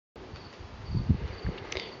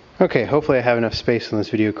Okay, hopefully I have enough space on this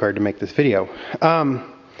video card to make this video.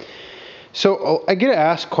 So I get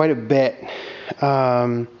asked quite a bit,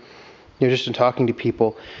 just in talking to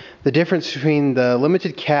people, the difference between the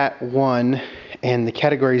limited Cat 1 and the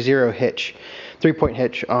Category 0 hitch, 3-point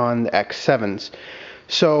hitch on the X7s.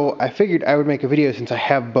 So I figured I would make a video since I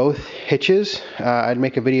have both hitches. I'd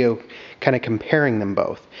make a video kind of comparing them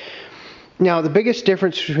both. Now, the biggest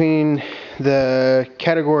difference between the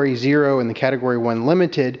Category 0 and the Category 1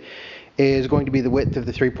 Limited is going to be the width of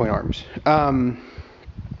the 3-point arms.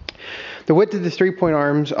 The width of the 3-point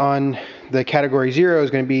arms on the Category 0 is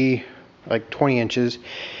going to be like 20 inches,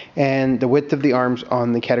 and the width of the arms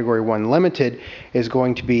on the Category 1 Limited is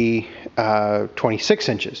going to be 26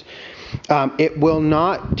 inches. It will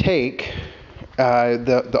not take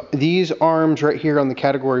these arms right here on the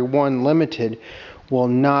Category 1 Limited will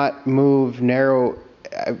not move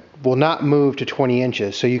to 20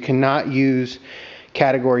 inches. So you cannot use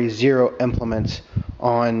Category 0 implements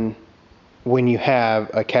on when you have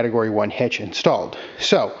a Category 1 hitch installed.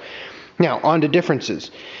 So now on to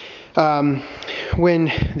differences.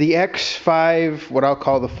 When the X5, what I'll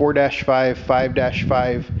call the 4-5,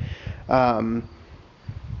 5-5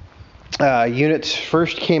 units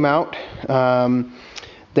first came out,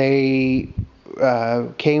 they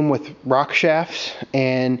came with rock shafts,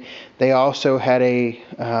 and they also had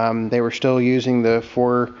they were still using the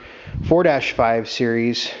 4-5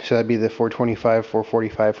 series, so that'd be the 425,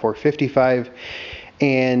 445, 455,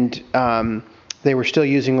 and they were still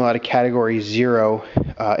using a lot of Category 0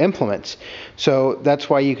 implements. So that's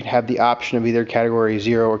why you can have the option of either Category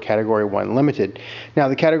 0 or Category 1 Limited. Now,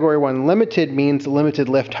 the Category 1 Limited means limited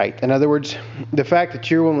lift height. In other words, the fact that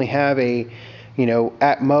you only have a,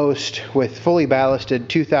 at most with fully ballasted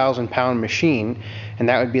 2,000-pound machine, and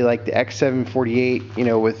that would be like the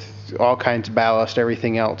X748, with all kinds of ballast,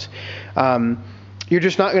 everything else. You're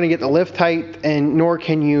just not going to get the lift height, and nor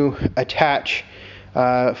can you attach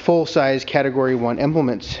full-size Category 1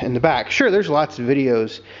 implements in the back. Sure, there's lots of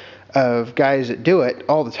videos of guys that do it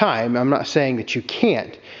all the time. I'm not saying that you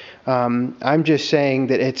can't. I'm just saying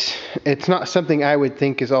that it's not something I would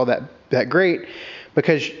think is all that great,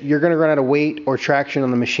 because you're going to run out of weight or traction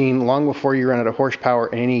on the machine long before you run out of horsepower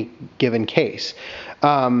in any given case.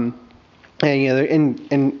 And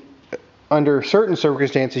under certain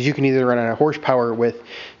circumstances, you can either run out of horsepower with,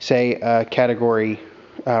 say, a Category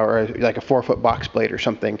or like a 4-foot box blade or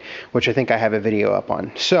something, which I think I have a video up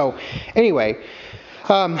on. So anyway,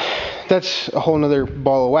 that's a whole nother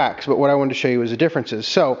ball of wax, but what I wanted to show you is the differences.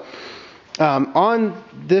 So on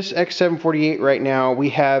this X748 right now, we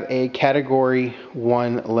have a Category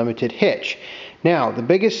 1 Limited hitch. Now, the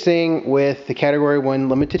biggest thing with the Category 1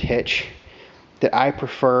 Limited hitch that I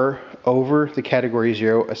prefer over the Category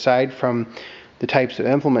 0, aside from the types of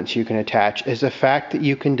implements you can attach, is the fact that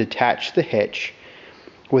you can detach the hitch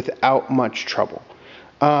without much trouble.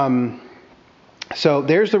 So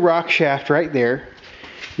there's the rock shaft right there.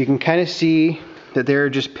 You can kind of see that there are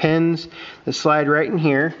just pins that slide right in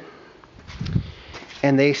here,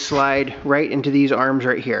 and they slide right into these arms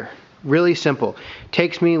right here. Really simple.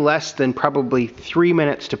 Takes me less than probably 3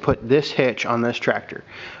 minutes to put this hitch on this tractor.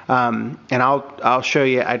 And I'll show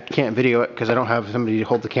you. I can't video it because I don't have somebody to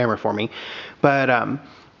hold the camera for me, but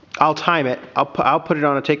I'll time it. I'll put it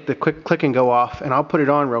on and take the quick click and go off, and I'll put it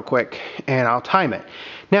on real quick and I'll time it.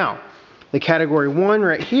 Now, the Category 1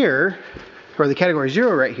 right here, or the Category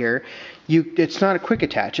 0 right here, it's not a quick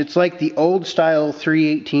attach. It's like the old style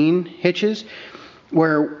 318 hitches,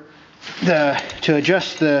 where to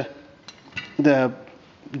adjust the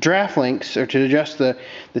draft links, or to adjust the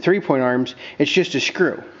 3-point arms, it's just a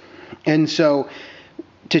screw. And so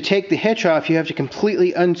to take the hitch off, you have to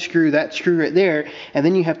completely unscrew that screw right there, and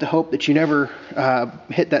then you have to hope that you never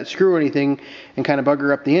hit that screw or anything and kind of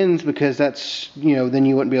bugger up the ends, because that's, then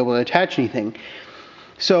you wouldn't be able to attach anything.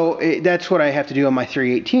 So that's what I have to do on my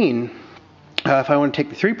 318. If I want to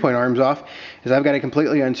take the 3-point arms off, is I've got to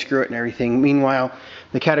completely unscrew it and everything. Meanwhile,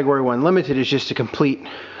 the Category 1 Limited is just a complete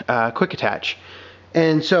quick attach.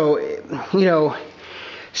 And so,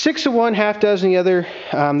 6 of one, half dozen the other.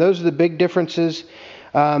 Those are the big differences.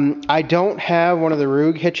 I don't have one of the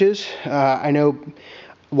Rug hitches. I know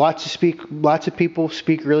lots of people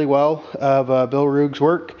speak really well of Bill Rug's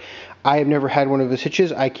work. I have never had one of his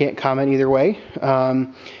hitches. I can't comment either way.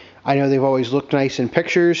 I know they've always looked nice in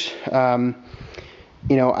pictures.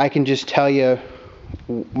 I can just tell you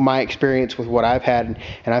my experience with what I've had,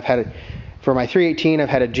 and I've had for my 318, I've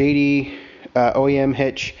had a JD OEM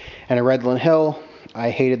hitch and a Redland Hill. I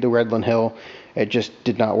hated the Redland Hill. It just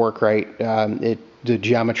did not work right. The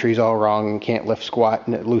geometry's all wrong and can't lift squat,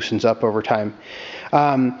 and it loosens up over time.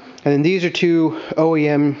 And then these are two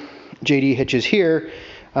OEM JD hitches here.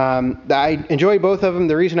 I enjoy both of them.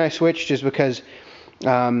 The reason I switched is because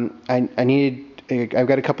I've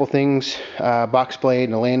got a couple things, box blade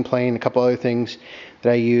and a land plane, a couple other things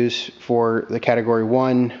that I use for the Category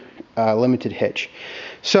 1 limited hitch.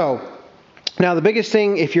 So now the biggest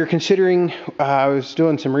thing, if you're considering, I was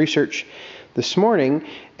doing some research this morning,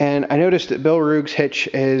 and I noticed that Bill Rug's hitch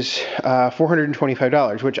is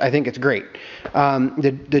 $425, which I think it's great.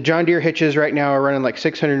 The John Deere hitches right now are running like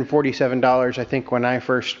 $647. I think when I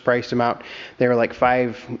first priced them out, they were like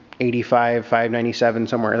 $585, $597,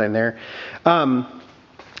 somewhere in there.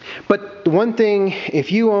 But the one thing,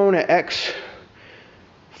 if you own an X4-5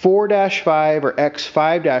 or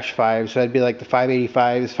X5-5, so that'd be like the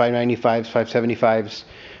 585s, 595s, 575s,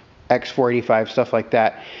 X485, stuff like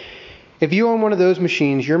that. If you own one of those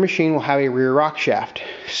machines, your machine will have a rear rock shaft.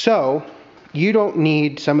 So you don't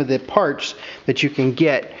need some of the parts that you can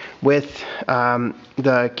get with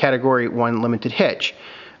the Category 1 limited hitch,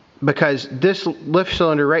 because this lift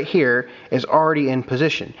cylinder right here is already in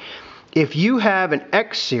position. If you have an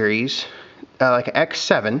X series, like an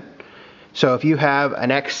X7, so if you have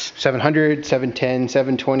an X700, 710,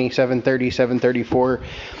 720, 730, 734,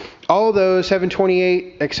 all those,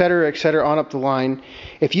 728, etc., on up the line,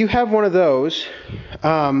 if you have one of those,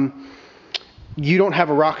 you don't have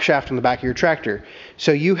a rock shaft on the back of your tractor.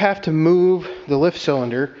 So you have to move the lift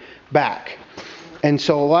cylinder back. And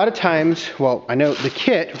so a lot of times, well, I know the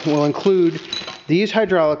kit will include these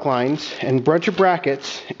hydraulic lines and a bunch of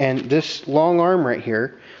brackets and this long arm right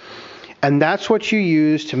here. And that's what you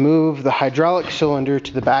use to move the hydraulic cylinder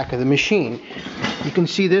to the back of the machine. You can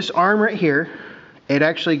see this arm right here. It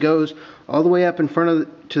actually goes all the way up in front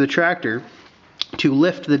to the tractor to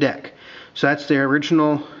lift the deck. So that's the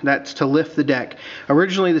original, that's to lift the deck.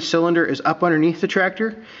 Originally the cylinder is up underneath the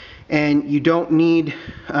tractor, and you don't need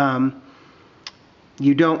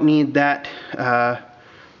that,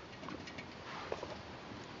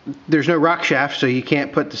 there's no rock shaft, so you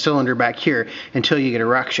can't put the cylinder back here until you get a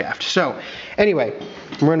rock shaft. So anyway,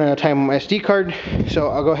 I'm running out of time on my SD card, so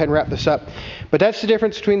I'll go ahead and wrap this up. But that's the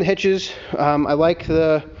difference between the hitches. I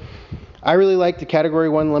really like the Category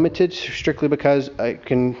 1 Limited, strictly because I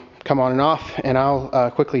can come on and off, and I'll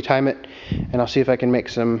quickly time it, and I'll see if I can make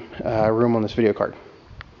some room on this video card.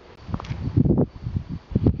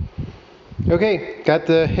 Okay, got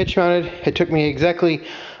the hitch mounted. It took me exactly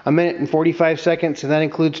a minute and 45 seconds, and that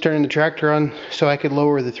includes turning the tractor on so I could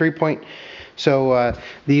lower the 3-point so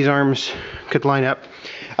these arms could line up.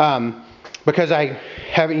 Because I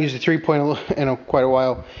haven't used the 3-point in quite a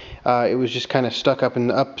while, it was just kind of stuck up in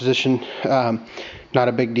the up position. Not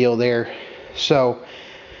a big deal there. So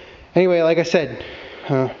anyway, like I said,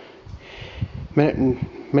 minute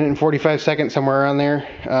and 45 seconds, somewhere around there.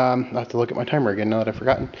 I'll have to look at my timer again now that I've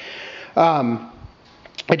forgotten.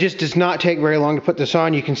 It just does not take very long to put this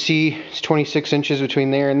on. You can see it's 26 inches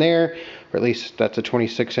between there and there, or at least that's a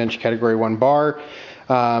 26-inch Category 1 bar.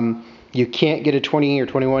 You can't get a 20 or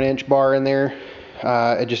 21-inch bar in there.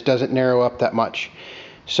 It just doesn't narrow up that much.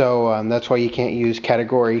 So that's why you can't use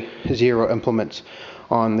Category 0 implements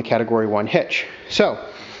on the Category 1 hitch. So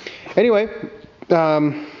anyway,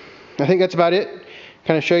 I think that's about it.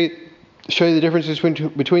 Kind of show you the differences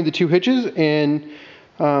between the two hitches, and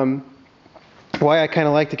why I kind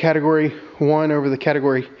of like the Category 1 over the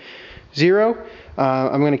Category 0.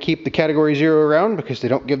 I'm going to keep the Category 0 around because they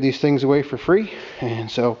don't give these things away for free, and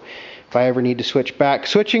so if I ever need to switch back,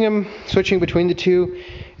 switching between the two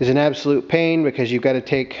is an absolute pain, because you've got to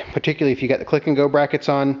take, particularly if you got the click and go brackets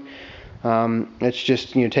on, it's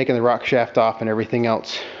just, you know, taking the rock shaft off and everything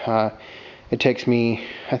else. It takes me,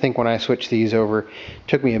 I think when I switched these over, it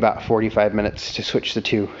took me about 45 minutes to switch the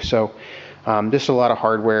two. So just a lot of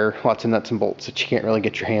hardware, lots of nuts and bolts that you can't really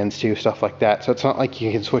get your hands to, stuff like that. So it's not like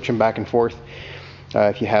you can switch them back and forth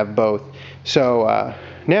if you have both. So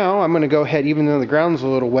now I'm going to go ahead, even though the ground's a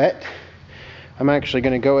little wet, I'm actually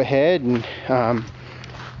going to go ahead and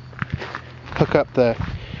hook up the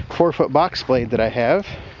 4-foot box blade that I have.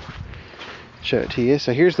 Show it to you.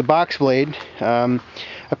 So here's the box blade. I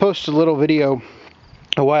posted a little video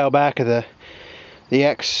a while back of the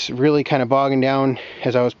X really kind of bogging down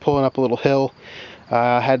as I was pulling up a little hill.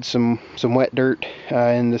 I had some wet dirt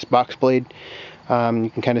in this box blade. You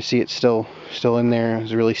can kind of see it's still in there. It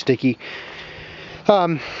was really sticky.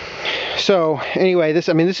 So anyway, this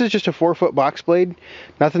is just a 4-foot box blade.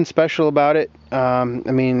 Nothing special about it. I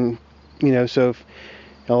mean, you know, so if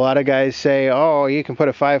a lot of guys say, oh, you can put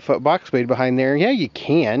a 5-foot box blade behind there. Yeah, you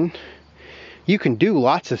can. You can do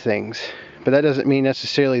lots of things, but that doesn't mean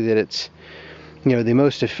necessarily that it's the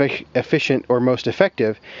most efficient or most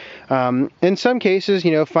effective. In some cases,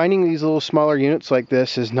 finding these little smaller units like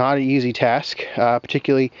this is not an easy task,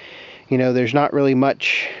 particularly, there's not really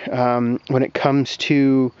much when it comes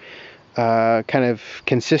to kind of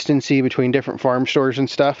consistency between different farm stores and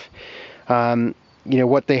stuff.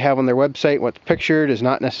 What they have on their website, what's pictured, is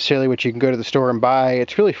not necessarily what you can go to the store and buy.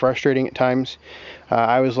 It's really frustrating at times.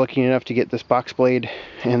 I was lucky enough to get this box blade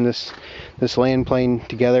and this land plane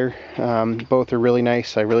together. Both are really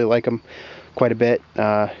nice. I really like them quite a bit.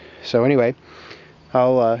 So anyway,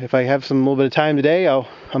 if I have some little bit of time today, I'll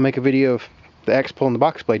make a video of the X pull and the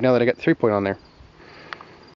box blade now that I got the 3-point on there.